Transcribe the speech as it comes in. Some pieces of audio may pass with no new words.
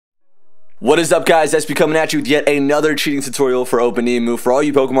What is up, guys? SB coming at you with yet another cheating tutorial for OpenEmu for all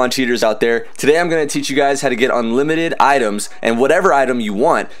you Pokemon cheaters out there. Today I'm going to teach you guys how to get unlimited items and whatever item you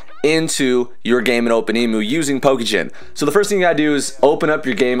want into your game in OpenEmu using Pokegen. So the first thing you gotta do is open up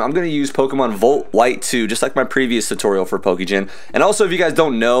your game. I'm going to use Pokemon Volt White 2 just like my previous tutorial for Pokegen. And also, if you guys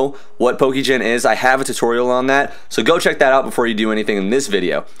don't know what Pokegen is, I have a tutorial on that, so go check that out before you do anything in this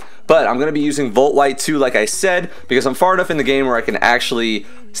video. But I'm going to be using Volt White 2 like I said because I'm far enough in the game where I can actually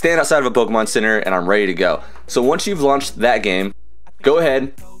stand outside of a Pokemon Center and I'm ready to go. So once you've launched that game, go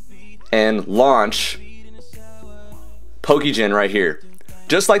ahead and launch Pokegen right here.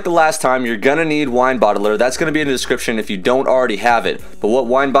 Just like the last time, you're going to need Wine Bottler. That's going to be in the description if you don't already have it. But what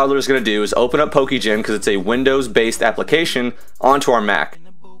Wine Bottler is going to do is open up Pokegen because it's a Windows-based application onto our Mac.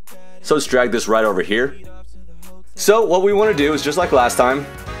 So let's drag this right over here. So what we want to do is just like last time,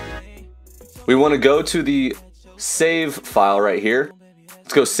 we want to go to the save file right here.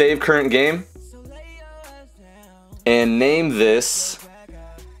 Let's go save current game and name this.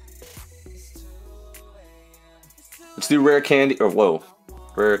 Let's do rare candy, or whoa,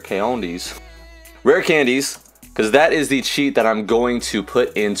 rare candies. Rare candies, because that is the cheat that I'm going to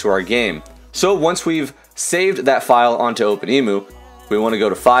put into our game. So once we've saved that file onto OpenEmu, we want to go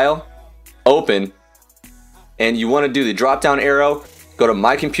to File, Open, and you want to do the drop down arrow, go to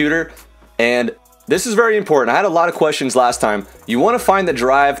My Computer. And this is very important. I had a lot of questions last time. You want to find the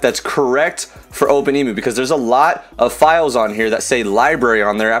drive that's correct for OpenEmu because there's a lot of files on here that say library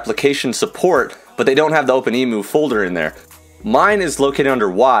on their application support, but they don't have the OpenEmu folder in there. Mine is located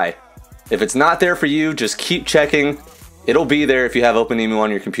under Y. If it's not there for you, just keep checking. It'll be there if you have OpenEmu on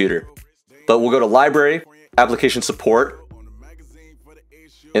your computer. But we'll go to Library, Application Support,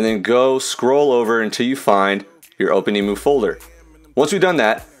 and then go scroll over until you find your OpenEmu folder. Once we've done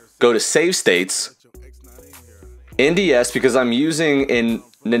that, go to Save States, NDS, because I'm using a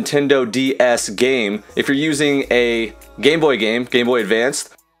Nintendo DS game. If you're using a Game Boy game, Game Boy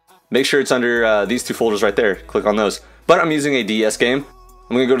Advanced, make sure it's under these two folders right there. Click on those. But I'm using a DS game.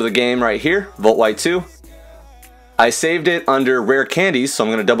 I'm going to go to the game right here, Volt White 2. I saved it under Rare Candies, so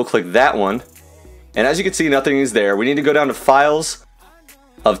I'm going to double click that one. And as you can see, nothing is there. We need to go down to Files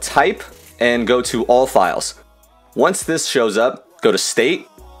of Type and go to All Files. Once this shows up, go to State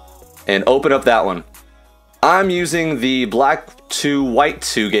and open up that one. I'm using the Black 2 White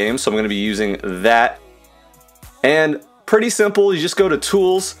 2 game, so I'm going to be using that. And pretty simple, you just go to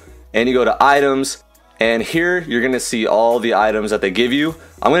Tools and you go to Items, and here you're going to see all the items that they give you.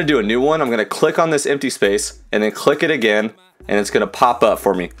 I'm going to do a new one. I'm going to click on this empty space and then click it again, and it's going to pop up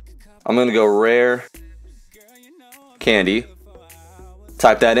for me. I'm going to go Rare Candy,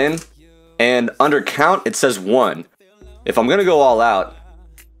 type that in, and under Count it says 1. If I'm going to go all out,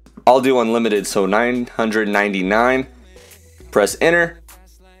 I'll do unlimited, so 999, press enter,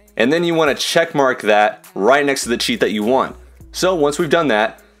 and then you want to check mark that right next to the cheat that you want. So once we've done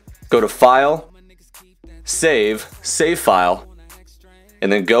that, go to File, Save File,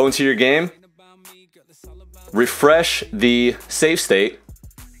 and then go into your game, refresh the save state,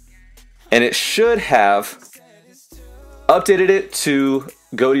 and it should have updated it to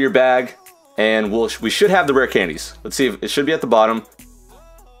go to your bag, and we should have the rare candies. Let's see, if it should be at the bottom.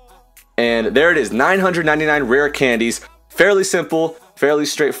 And there it is, 999 rare candies. Fairly simple, fairly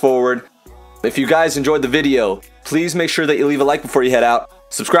straightforward. If you guys enjoyed the video, please make sure that you leave a like before you head out.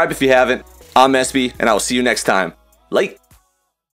 Subscribe if you haven't. I'm SB, and I will see you next time. Late.